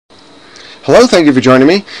Hello, thank you for joining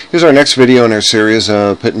me. Here's our next video in our series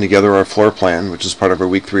putting together our floor plan, which is part of our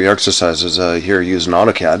week 3 exercises here using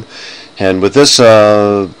AutoCAD. And with this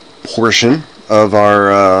portion of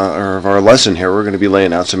our lesson here, we're going to be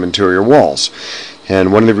laying out some interior walls.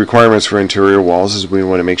 And one of the requirements for interior walls is we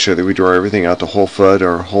want to make sure that we draw everything out to whole foot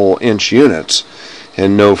or whole inch units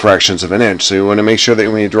and no fractions of an inch. So you want to make sure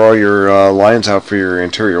that when you draw your lines out for your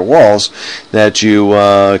interior walls that you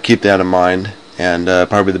keep that in mind. And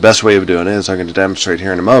probably the best way of doing it, as I'm going to demonstrate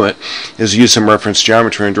here in a moment, is use some reference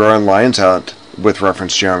geometry and drawing lines out with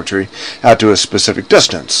reference geometry out to a specific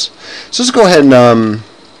distance. So let's go ahead and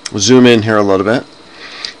zoom in here a little bit.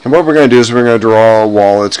 And what we're going to do is we're going to draw a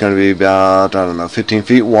wall that's going to be about, 15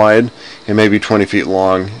 feet wide and maybe 20 feet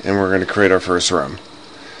long, and we're going to create our first room.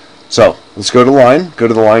 So let's go to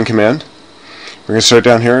the line command. We're going to start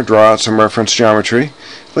down here, draw out some reference geometry.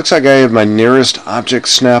 Looks like I have my nearest object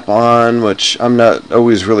snap on, which I'm not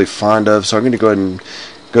always really fond of, so I'm going to go ahead and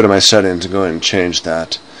go to my settings and go ahead and change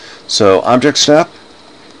that. So object snap,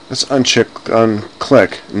 let's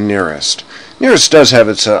unclick nearest. Nearest does have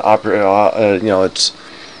its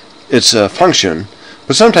its function,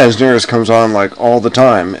 but sometimes nearest comes on like all the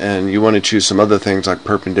time, and you want to choose some other things like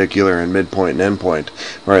perpendicular and midpoint and endpoint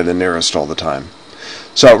rather than nearest all the time.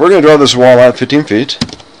 So we're going to draw this wall out 15 feet.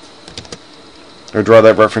 Or draw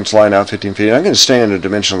that reference line out 15 feet. I'm going to stay in a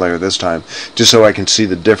dimension layer this time, just so I can see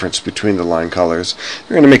the difference between the line colors.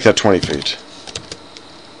 We're going to make that 20 feet.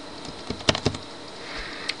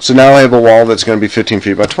 So now I have a wall that's going to be 15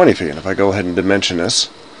 feet by 20 feet. And if I go ahead and dimension this,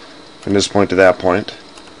 from this point to that point,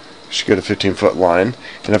 I should get a 15-foot line.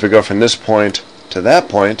 And if I go from this point to that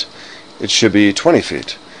point, it should be 20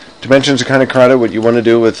 feet. Dimensions are kind of crowded. What you want to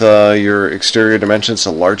do with your exterior dimensions,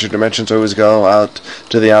 the larger dimensions always go out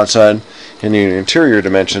to the outside. And the interior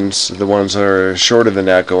dimensions, the ones that are shorter than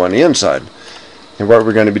that, go on the inside. And what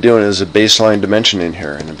we're going to be doing is a baseline dimensioning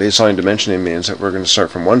here. And a baseline dimensioning means that we're going to start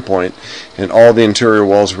from one point, and all the interior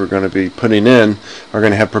walls we're going to be putting in are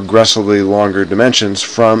going to have progressively longer dimensions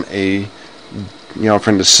from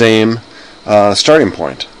from the same starting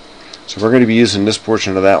point. So we're going to be using this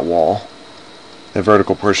portion of that wall, the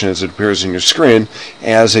vertical portion as it appears in your screen,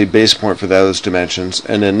 as a base point for those dimensions,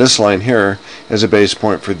 and then this line here as a base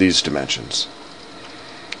point for these dimensions.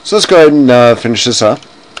 So let's go ahead and finish this up.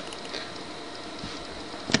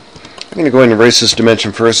 I'm going to go ahead and erase this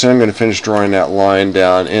dimension first, and I'm going to finish drawing that line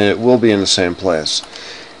down, and it will be in the same place.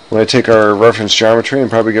 When I take our reference geometry and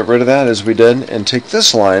probably get rid of that as we did, and take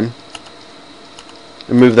this line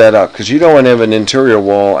and move that up, because you don't want to have an interior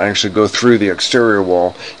wall actually go through the exterior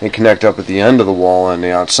wall and connect up at the end of the wall on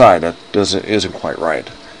the outside. That isn't quite right.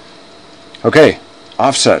 Okay,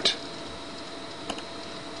 offset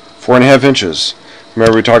 4.5 inches.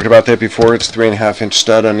 Remember we talked about that before. It's 3.5 inch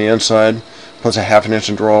stud on the inside plus a 1/2 inch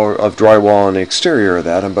of drywall on the exterior of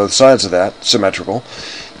that, on both sides of that, symmetrical.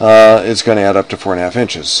 It's going to add up to 4.5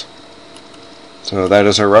 inches. So that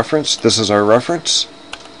is our reference. This is our reference.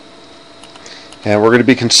 And we're going to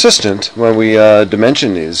be consistent when we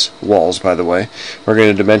dimension these walls, by the way. We're going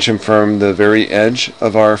to dimension from the very edge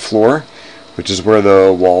of our floor, which is where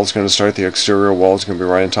the wall is going to start. The exterior wall is going to be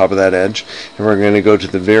right on top of that edge. And we're going to go to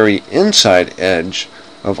the very inside edge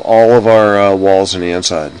of all of our walls on the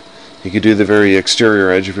inside. You could do the very exterior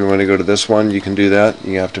edge. If you want to go to this one, you can do that.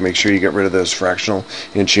 You have to make sure you get rid of those fractional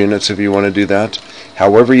inch units if you want to do that.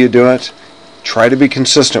 However you do it, try to be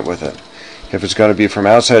consistent with it. If it's going to be from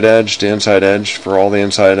outside edge to inside edge for all the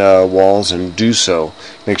inside walls, and do so.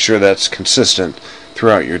 Make sure that's consistent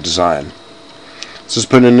throughout your design. So let's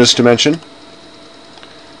put in this dimension.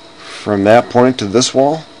 From that point to this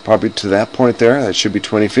wall, probably to that point there, that should be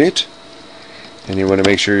 20 feet. And you want to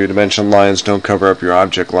make sure your dimension lines don't cover up your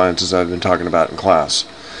object lines, as I've been talking about in class.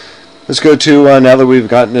 Let's go to, now that we've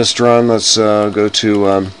gotten this drawn, let's go to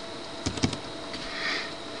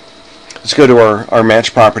our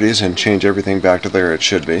match properties and change everything back to where it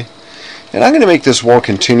should be. And I'm going to make this wall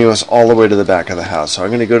continuous all the way to the back of the house. So I'm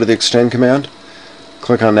going to go to the extend command,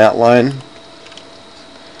 click on that line,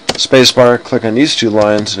 spacebar, click on these two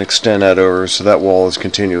lines and extend that over so that wall is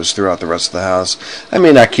continuous throughout the rest of the house. I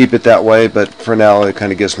may not keep it that way, but for now it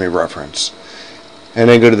kind of gives me reference. And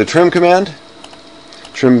then go to the trim command,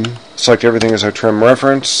 select everything as our trim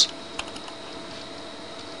reference,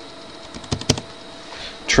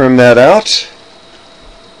 trim that out,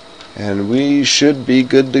 and we should be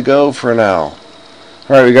good to go for now.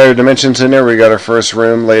 Alright, we got our dimensions in there, we got our first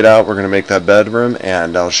room laid out. We're going to make that bedroom,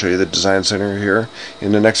 and I'll show you the design center here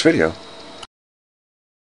in the next video.